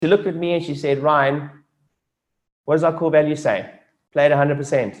She looked at me and she said, Ryan, what does our core value say? Play it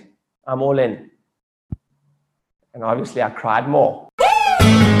 100%. I'm all in. And obviously I cried more.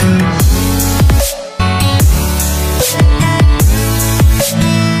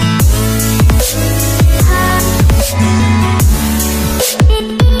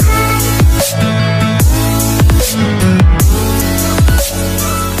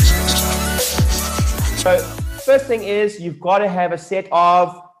 So first thing is you've got to have a set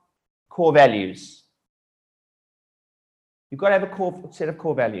of core values. You've got to have a set of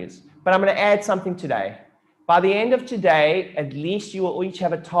core values. But I'm going to add something today. By the end of today, at least you will each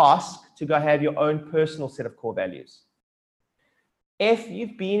have a task to go have your own personal set of core values. If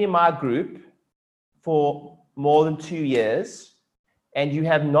you've been in my group for more than 2 years and you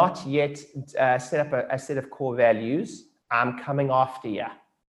have not yet set up a set of core values, I'm coming after you.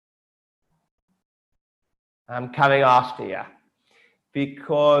 I'm coming after you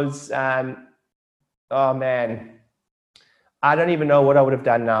because, oh man, I don't even know what I would have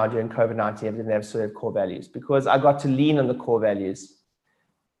done now during COVID-19 if I didn't have sort of core values, because I got to lean on the core values.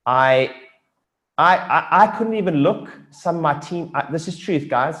 I couldn't even look some of my team, this is truth,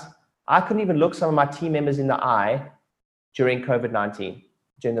 guys. I couldn't even look some of my team members in the eye during COVID-19,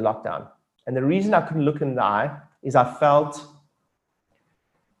 during the lockdown. And the reason I couldn't look in the eye is I felt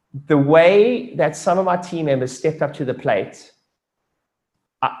the way that some of my team members stepped up to the plate,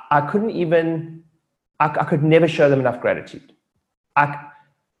 I couldn't even, I could never show them enough gratitude. I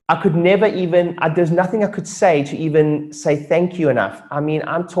could never even, there's nothing I could say to even say thank you enough. I mean,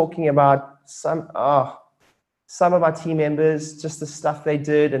 I'm talking about some of our team members, just the stuff they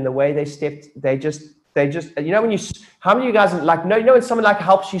did and the way they stepped, they just, you know, when you, how many of you guys like, no, you know, when someone like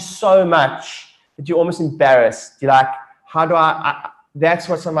helps you so much that you're almost embarrassed. You're like, how do that's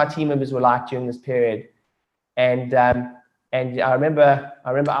what some of my team members were like during this period. And I remember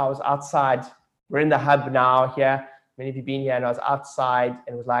I was outside. We're in the hub now here. Many of you have been here, and I was outside,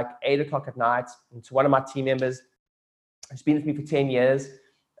 and it was like 8 o'clock at night. And to one of my team members, who's been with me for 10 years,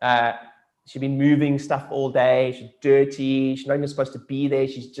 she'd been moving stuff all day. She's dirty. She's not even supposed to be there.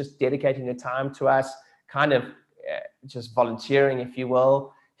 She's just dedicating her time to us, kind of just volunteering, if you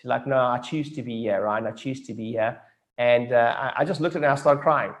will. She's like, no, I choose to be here, Ryan. I choose to be here. And I just looked at her and I started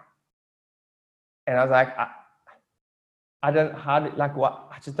crying. And I was like, I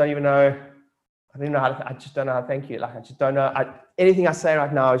just don't even know. I just don't know how to thank you. Like, I just don't know. Anything I say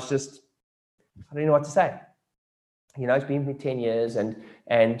right now is just, I don't know what to say. You know, it's been for 10 years and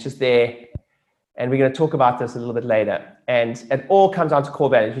just there. And we're going to talk about this a little bit later. And it all comes down to core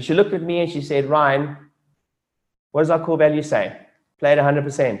values. She looked at me and she said, Ryan, what does our core value say? Play it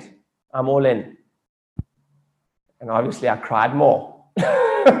 100%. I'm all in. And obviously I cried more.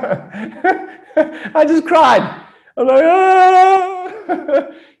 I just cried. I'm like, ah!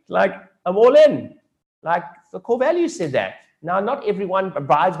 Like, I'm all in. Like, the core values said that. Now, not everyone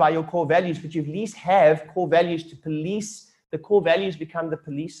abides by your core values, but you at least have core values to police. The core values become the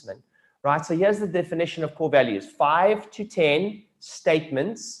policeman, right? So here's the definition of core values. 5 to 10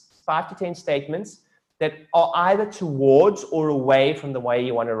 statements that are either towards or away from the way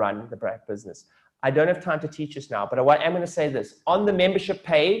you want to run the business. I don't have time to teach this now, but I am going to say this. On the membership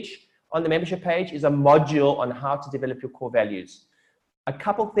page is a module on how to develop your core values. A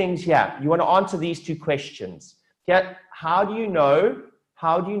couple things here. You want to answer these 2 questions. Here, how do you know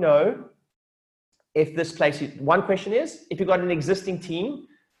if this place is, one question is, if you've got an existing team,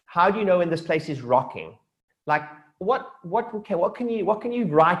 how do you know when this place is rocking? Like, what can you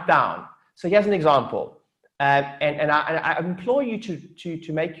write down? So here's an example. And I implore you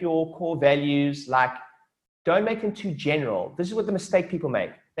to make your core values, like, don't make them too general. This is what the mistake people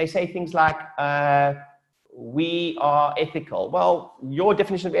make. They say things like, we are ethical. Well, your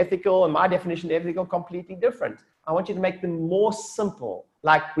definition of ethical and my definition of ethical are completely different. I want you to make them more simple.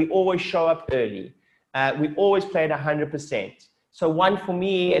 Like, we always show up early. We always play at 100%. So one for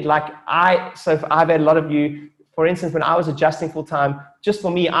me, so I've had a lot of you, for instance, when I was adjusting full time, just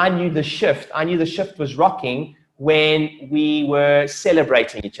for me, I knew the shift was rocking when we were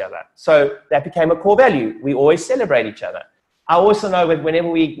celebrating each other. So that became a core value. We always celebrate each other. I also know that whenever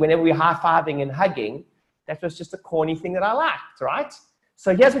we're high-fiving and hugging, that was just a corny thing that I liked, right?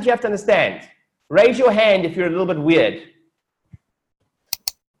 So here's what you have to understand. Raise your hand if you're a little bit weird.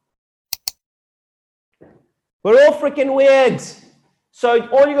 We're all freaking weird. So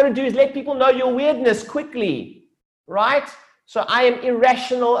all you got to do is let people know your weirdness quickly, right? So I am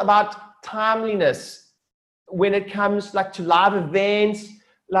irrational about timeliness when it comes like to live events,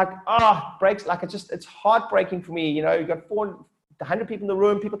 like, breaks, like it's heartbreaking for me. You know, you've got 100 people in the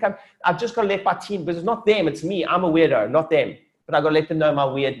room, people come, I've just got to let my team, because it's not them, it's me. I'm a weirdo, not them. but I've got to let them know my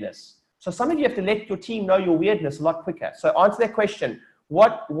weirdness. So some of you have to let your team know your weirdness a lot quicker. So answer that question.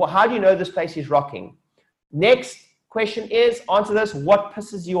 How do you know this place is rocking? Next question is, answer this, what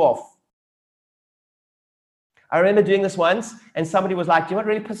pisses you off? I remember doing this once, and somebody was like, do you know what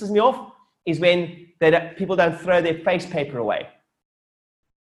really pisses me off? Is when people don't throw their face paper away.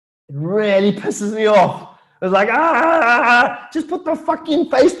 It really pisses me off. It was like, just put the fucking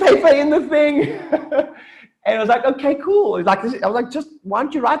face paper in the thing. And I was like, okay, cool. I was like, just why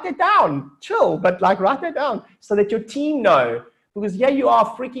don't you write that down? Chill, but like write that down so that your team know. Because yeah, you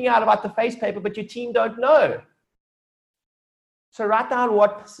are freaking out about the face paper, but your team don't know. So write down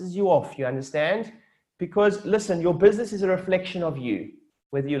what pisses you off, you understand? Because listen, your business is a reflection of you,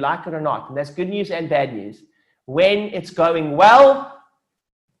 whether you like it or not. And that's good news and bad news. When it's going well,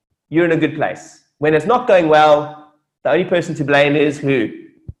 you're in a good place. When it's not going well, the only person to blame is who?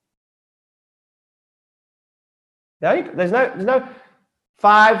 There's no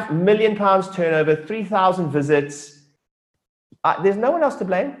 £5 million turnover, 3,000 visits. There's no one else to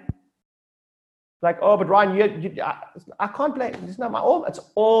blame. Like, oh, but Ryan, I can't blame. It's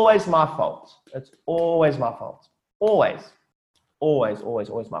always my fault. It's always my fault. Always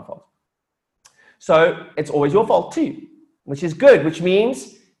my fault. So it's always your fault too, which is good, which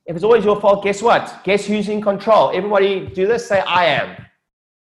means if it's always your fault, guess what? Guess who's in control? Everybody do this, say, I am. It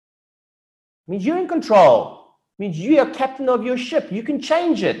means you're in control. It means you are captain of your ship. You can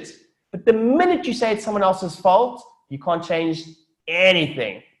change it. But the minute you say it's someone else's fault, you can't change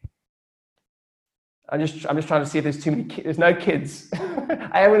anything. I'm just trying to see if there's too many kids. There's no kids.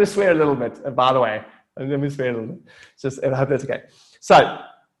 I am going to swear a little bit, by the way. I'm going to swear a little bit. I hope that's okay. So,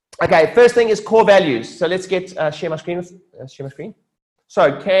 okay, first thing is core values. So let's get, share my screen. So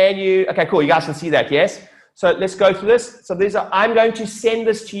okay, cool. You guys can see that, yes? So let's go through this. So I'm going to send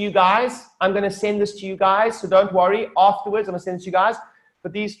this to you guys. So don't worry. Afterwards, I'm going to send it to you guys.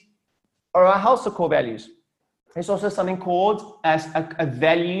 But these are our house of core values. There's also something called as a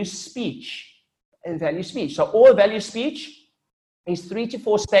value speech. So all value speech is 3 to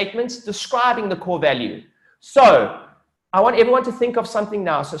 4 statements describing the core value. So I want everyone to think of something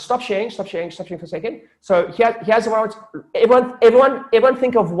now. So stop sharing for a second. So here's what I want. Everyone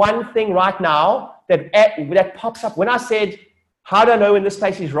think of one thing right now that pops up. When I said, how do I know when this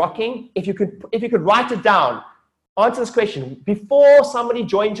place is rocking? If you could write it down, answer this question. Before somebody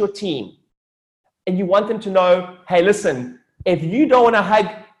joins your team and you want them to know, hey, listen, if you don't want to hug,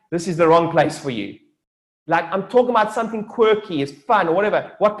 this is the wrong place for you. Like I'm talking about something quirky, it's fun or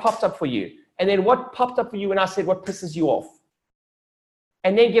whatever. What popped up for you? And then what popped up for you when I said what pisses you off?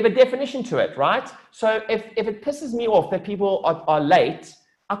 And then give a definition to it, right? So if it pisses me off that people are late,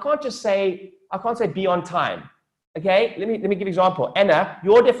 I can't say be on time. Okay, let me give you an example. Anna,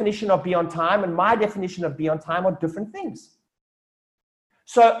 your definition of be on time and my definition of be on time are different things.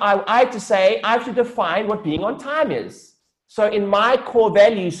 So I have to define what being on time is. So in my core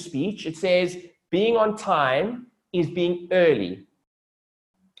values speech, it says being on time is being early.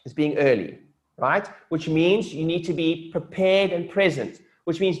 It's being early, right? Which means you need to be prepared and present,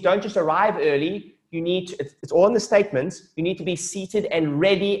 which means don't just arrive early. It's all in the statements. You need to be seated and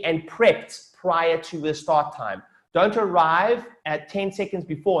ready and prepped prior to the start time. Don't arrive at 10 seconds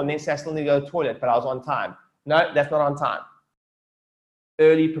before and then say I still need to go to the toilet, but I was on time. No, that's not on time.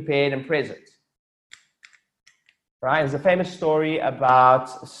 Early, prepared, and present. Right? There's a famous story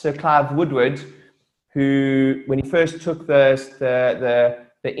about Sir Clive Woodward, who, when he first took the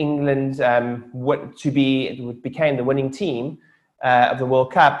England became the winning team of the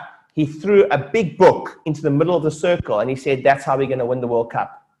World Cup, he threw a big book into the middle of the circle and he said, that's how we're going to win the World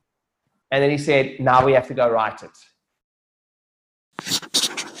Cup. And then he said, now we have to go write it.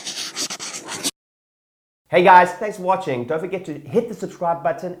 Hey guys, thanks for watching. Don't forget to hit the subscribe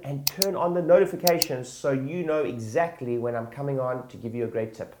button and turn on the notifications so you know exactly when I'm coming on to give you a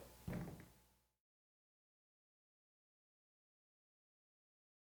great tip.